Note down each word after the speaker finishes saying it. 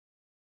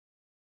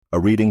A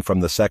reading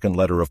from the second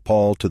letter of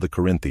Paul to the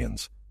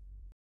Corinthians.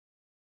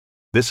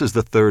 This is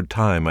the third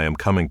time I am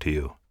coming to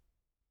you.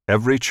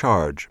 Every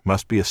charge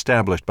must be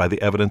established by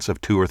the evidence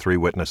of 2 or 3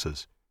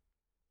 witnesses.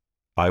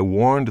 I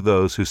warned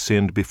those who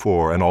sinned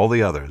before and all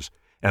the others,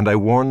 and I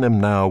warn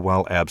them now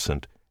while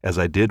absent, as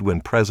I did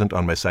when present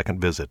on my second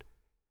visit,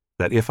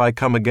 that if I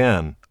come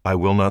again, I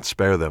will not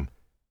spare them,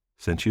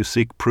 since you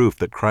seek proof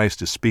that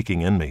Christ is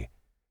speaking in me.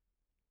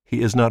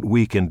 He is not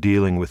weak in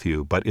dealing with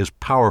you, but is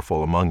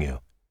powerful among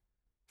you.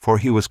 For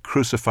he was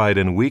crucified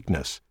in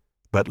weakness,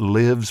 but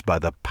lives by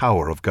the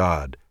power of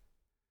God.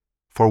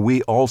 For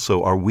we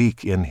also are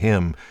weak in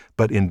him,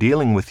 but in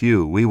dealing with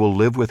you we will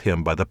live with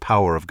him by the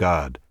power of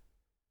God.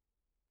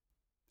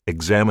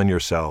 Examine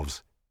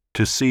yourselves,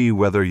 to see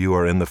whether you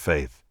are in the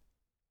faith.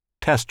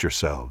 Test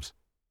yourselves.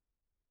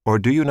 Or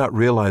do you not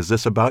realize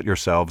this about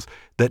yourselves,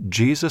 that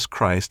Jesus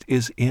Christ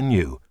is in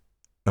you,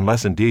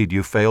 unless indeed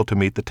you fail to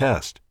meet the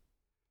test?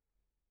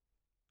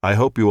 I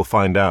hope you will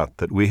find out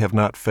that we have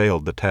not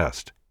failed the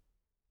test.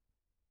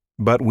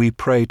 But we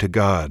pray to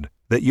God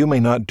that you may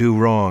not do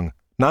wrong,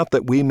 not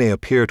that we may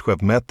appear to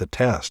have met the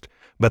test,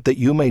 but that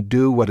you may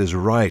do what is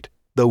right,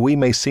 though we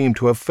may seem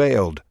to have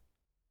failed.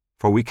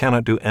 For we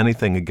cannot do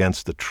anything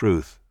against the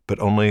truth, but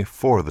only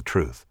for the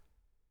truth.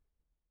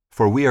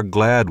 For we are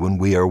glad when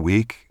we are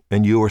weak,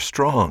 and you are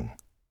strong.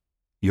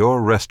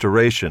 Your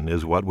restoration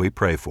is what we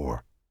pray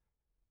for.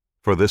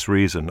 For this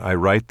reason I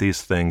write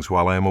these things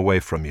while I am away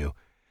from you,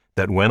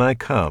 that when I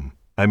come,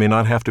 I may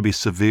not have to be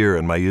severe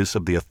in my use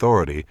of the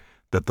authority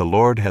that the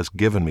Lord has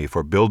given me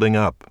for building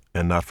up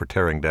and not for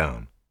tearing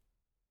down.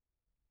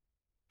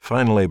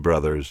 Finally,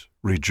 brothers,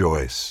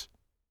 rejoice.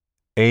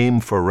 Aim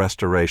for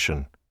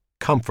restoration.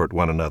 Comfort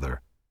one another.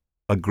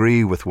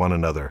 Agree with one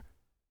another.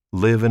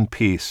 Live in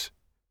peace,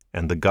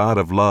 and the God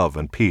of love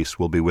and peace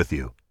will be with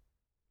you.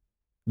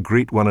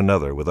 Greet one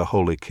another with a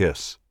holy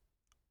kiss.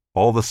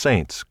 All the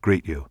saints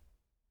greet you.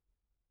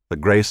 The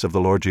grace of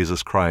the Lord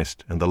Jesus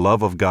Christ and the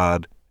love of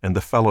God and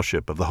the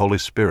fellowship of the Holy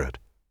Spirit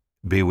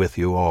be with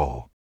you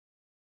all.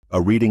 A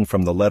reading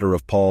from the letter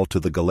of Paul to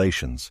the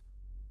Galatians.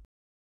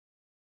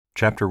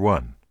 Chapter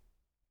 1.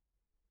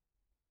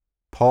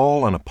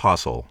 Paul, an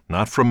apostle,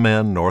 not from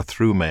men nor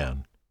through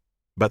man,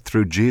 but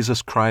through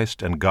Jesus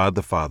Christ and God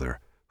the Father,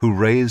 who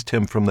raised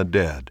him from the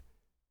dead,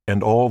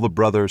 and all the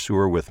brothers who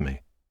are with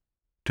me,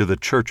 to the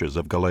churches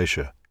of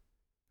Galatia.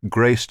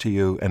 Grace to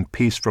you and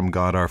peace from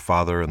God our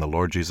Father and the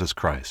Lord Jesus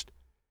Christ,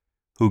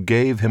 who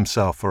gave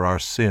himself for our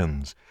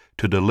sins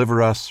to deliver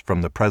us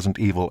from the present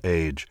evil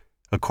age,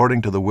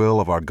 according to the will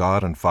of our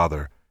God and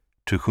Father,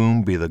 to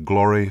whom be the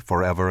glory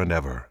forever and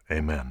ever.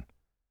 Amen.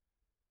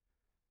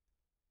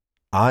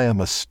 I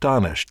am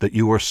astonished that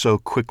you are so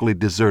quickly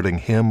deserting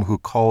him who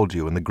called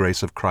you in the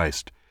grace of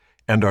Christ,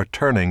 and are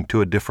turning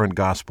to a different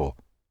gospel.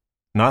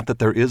 Not that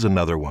there is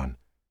another one,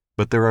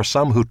 but there are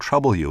some who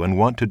trouble you and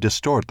want to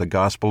distort the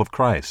gospel of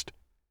Christ.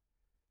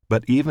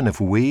 But even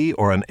if we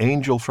or an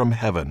angel from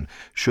heaven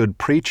should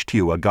preach to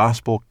you a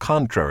gospel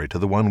contrary to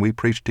the one we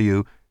preach to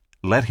you,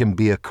 let him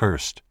be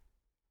accursed.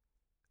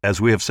 As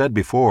we have said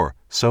before,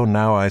 so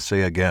now I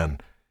say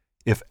again,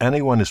 if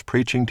anyone is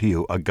preaching to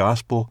you a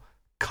gospel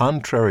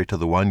contrary to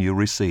the one you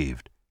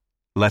received,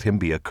 let him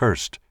be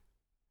accursed.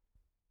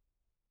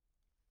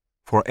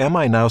 For am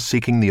I now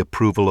seeking the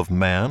approval of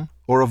man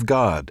or of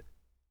God?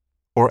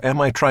 Or am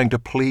I trying to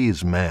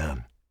please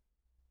man?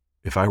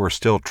 If I were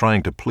still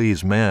trying to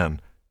please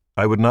man,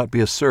 I would not be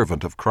a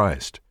servant of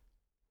Christ.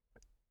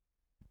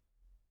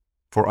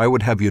 For I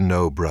would have you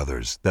know,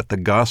 brothers, that the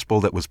gospel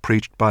that was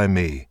preached by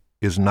me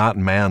is not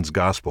man's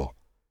gospel.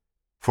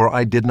 For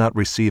I did not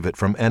receive it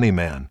from any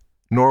man,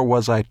 nor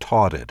was I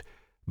taught it,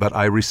 but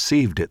I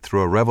received it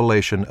through a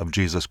revelation of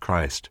Jesus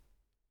Christ.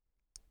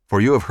 For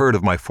you have heard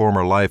of my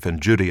former life in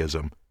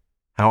Judaism,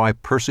 how I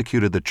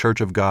persecuted the church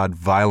of God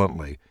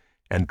violently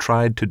and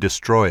tried to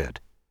destroy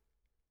it.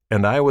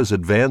 And I was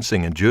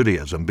advancing in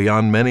Judaism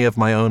beyond many of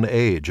my own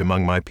age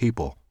among my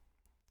people.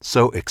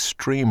 So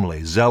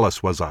extremely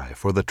zealous was I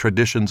for the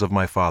traditions of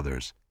my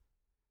fathers.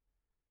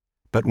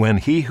 But when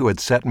he who had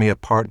set me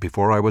apart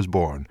before I was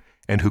born,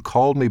 and who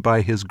called me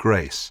by his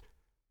grace,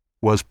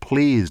 was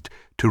pleased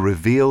to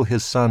reveal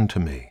his Son to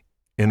me,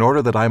 in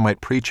order that I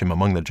might preach him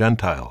among the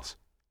Gentiles,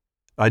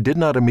 I did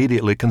not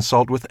immediately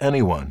consult with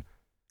anyone,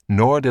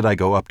 nor did I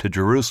go up to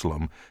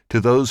Jerusalem to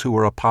those who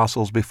were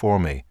apostles before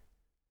me,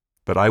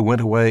 but I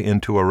went away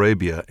into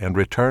Arabia and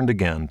returned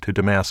again to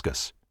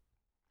Damascus.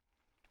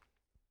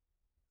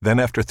 Then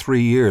after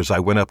 3 years I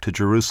went up to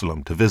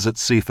Jerusalem to visit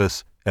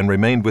Cephas and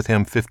remained with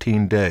him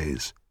 15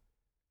 days.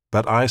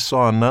 But I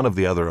saw none of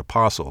the other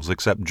apostles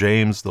except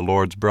James, the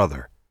Lord's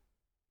brother.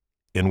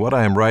 In what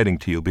I am writing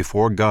to you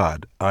before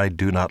God, I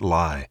do not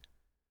lie.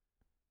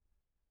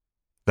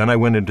 Then I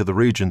went into the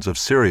regions of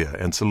Syria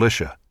and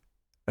Cilicia,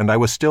 and I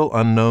was still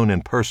unknown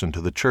in person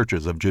to the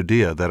churches of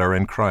Judea that are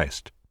in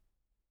Christ.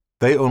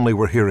 They only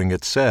were hearing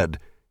it said,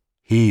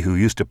 "He who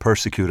used to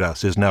persecute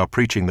us is now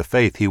preaching the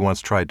faith he once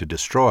tried to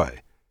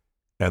destroy,"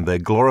 and they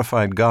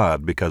glorified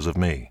God because of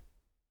me.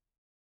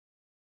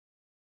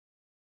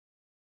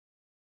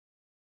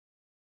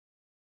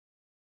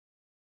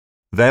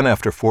 Then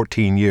after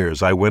 14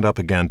 years I went up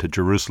again to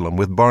Jerusalem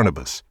with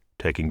Barnabas,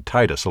 taking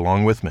Titus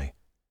along with me.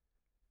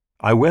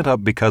 I went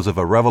up because of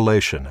a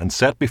revelation and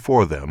set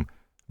before them,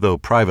 though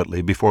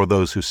privately before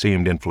those who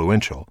seemed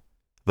influential,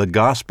 the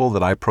gospel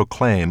that I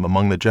proclaim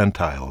among the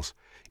Gentiles,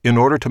 in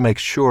order to make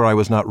sure I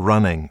was not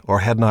running or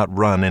had not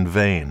run in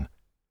vain.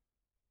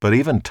 But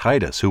even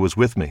Titus, who was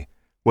with me,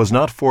 was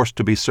not forced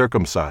to be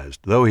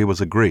circumcised, though he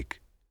was a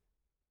Greek.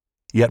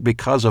 Yet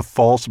because of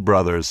false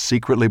brothers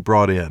secretly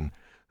brought in,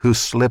 who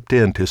slipped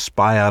in to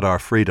spy out our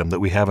freedom that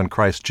we have in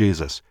Christ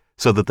Jesus,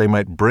 so that they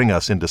might bring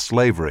us into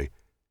slavery,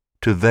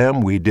 to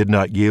them we did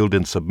not yield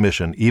in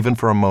submission even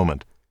for a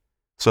moment,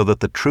 so that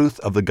the truth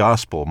of the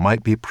gospel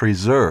might be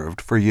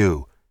preserved for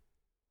you.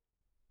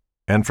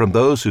 And from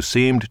those who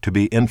seemed to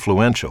be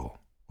influential,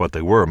 what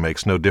they were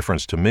makes no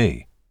difference to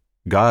me.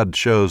 God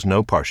shows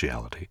no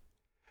partiality.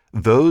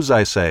 Those,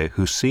 I say,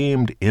 who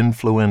seemed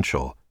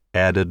influential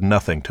added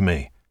nothing to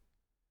me.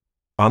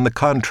 On the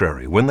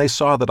contrary, when they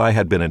saw that I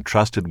had been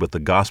entrusted with the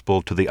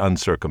gospel to the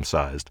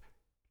uncircumcised,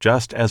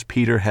 just as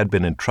Peter had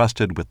been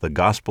entrusted with the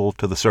gospel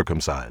to the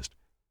circumcised,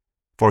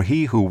 for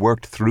he who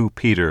worked through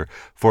Peter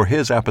for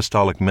his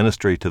apostolic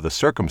ministry to the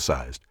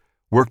circumcised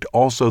worked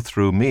also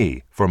through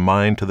me for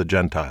mine to the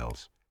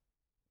Gentiles.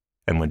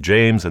 And when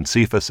James and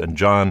Cephas and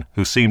John,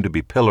 who seemed to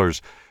be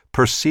pillars,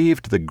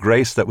 perceived the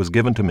grace that was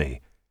given to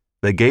me,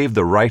 they gave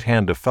the right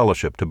hand of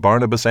fellowship to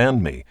Barnabas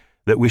and me,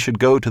 that we should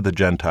go to the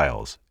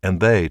Gentiles, and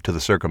they to the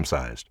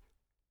circumcised.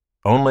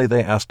 Only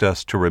they asked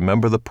us to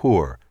remember the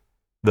poor,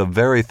 the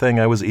very thing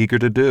I was eager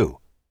to do.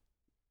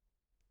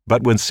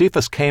 But when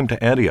Cephas came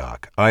to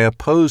Antioch, I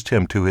opposed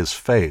him to his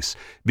face,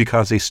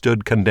 because he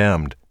stood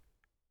condemned.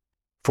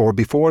 For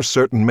before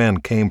certain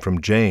men came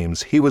from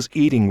James, he was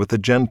eating with the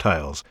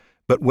Gentiles,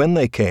 but when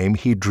they came,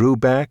 he drew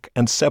back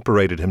and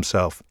separated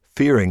himself,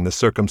 fearing the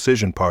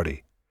circumcision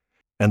party.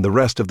 And the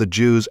rest of the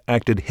Jews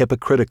acted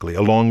hypocritically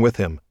along with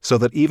him, so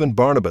that even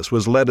Barnabas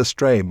was led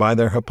astray by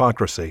their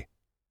hypocrisy.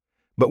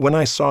 But when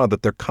I saw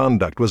that their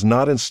conduct was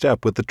not in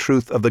step with the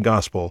truth of the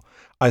gospel,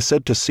 I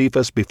said to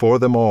Cephas before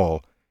them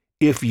all,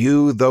 "If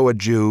you, though a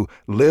Jew,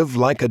 live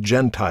like a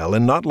Gentile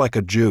and not like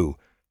a Jew,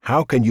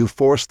 how can you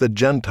force the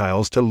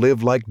Gentiles to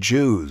live like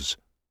Jews?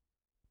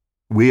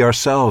 We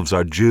ourselves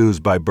are Jews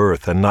by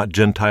birth and not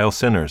Gentile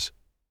sinners.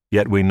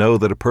 Yet we know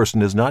that a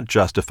person is not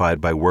justified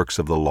by works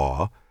of the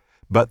law,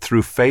 but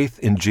through faith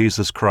in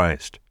Jesus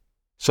Christ.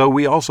 So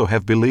we also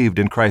have believed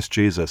in Christ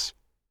Jesus,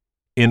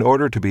 in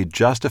order to be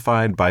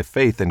justified by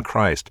faith in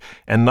Christ,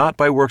 and not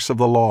by works of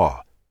the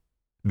law,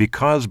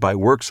 because by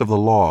works of the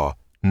law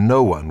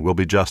no one will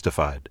be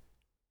justified.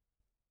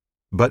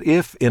 But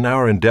if in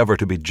our endeavor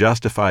to be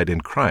justified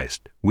in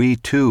Christ we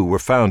too were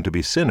found to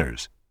be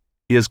sinners,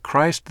 is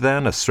Christ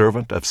then a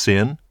servant of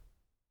sin?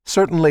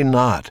 Certainly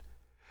not.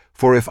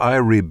 For if I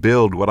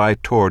rebuild what I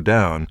tore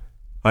down,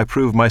 I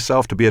prove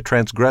myself to be a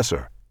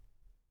transgressor.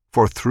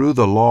 For through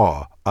the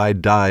law I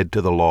died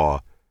to the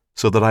law,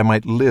 so that I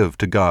might live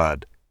to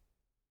God.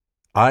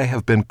 I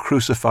have been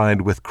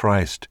crucified with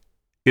Christ.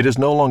 It is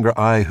no longer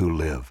I who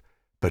live,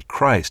 but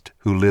Christ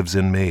who lives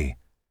in me.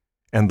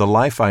 And the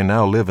life I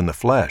now live in the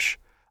flesh,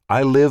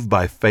 I live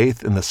by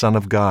faith in the Son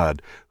of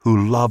God,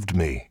 who loved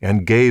me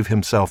and gave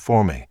himself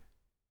for me.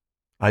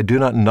 I do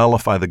not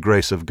nullify the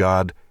grace of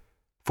God,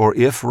 for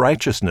if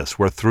righteousness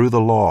were through the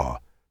law,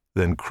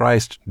 then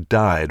Christ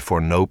died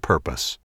for no purpose.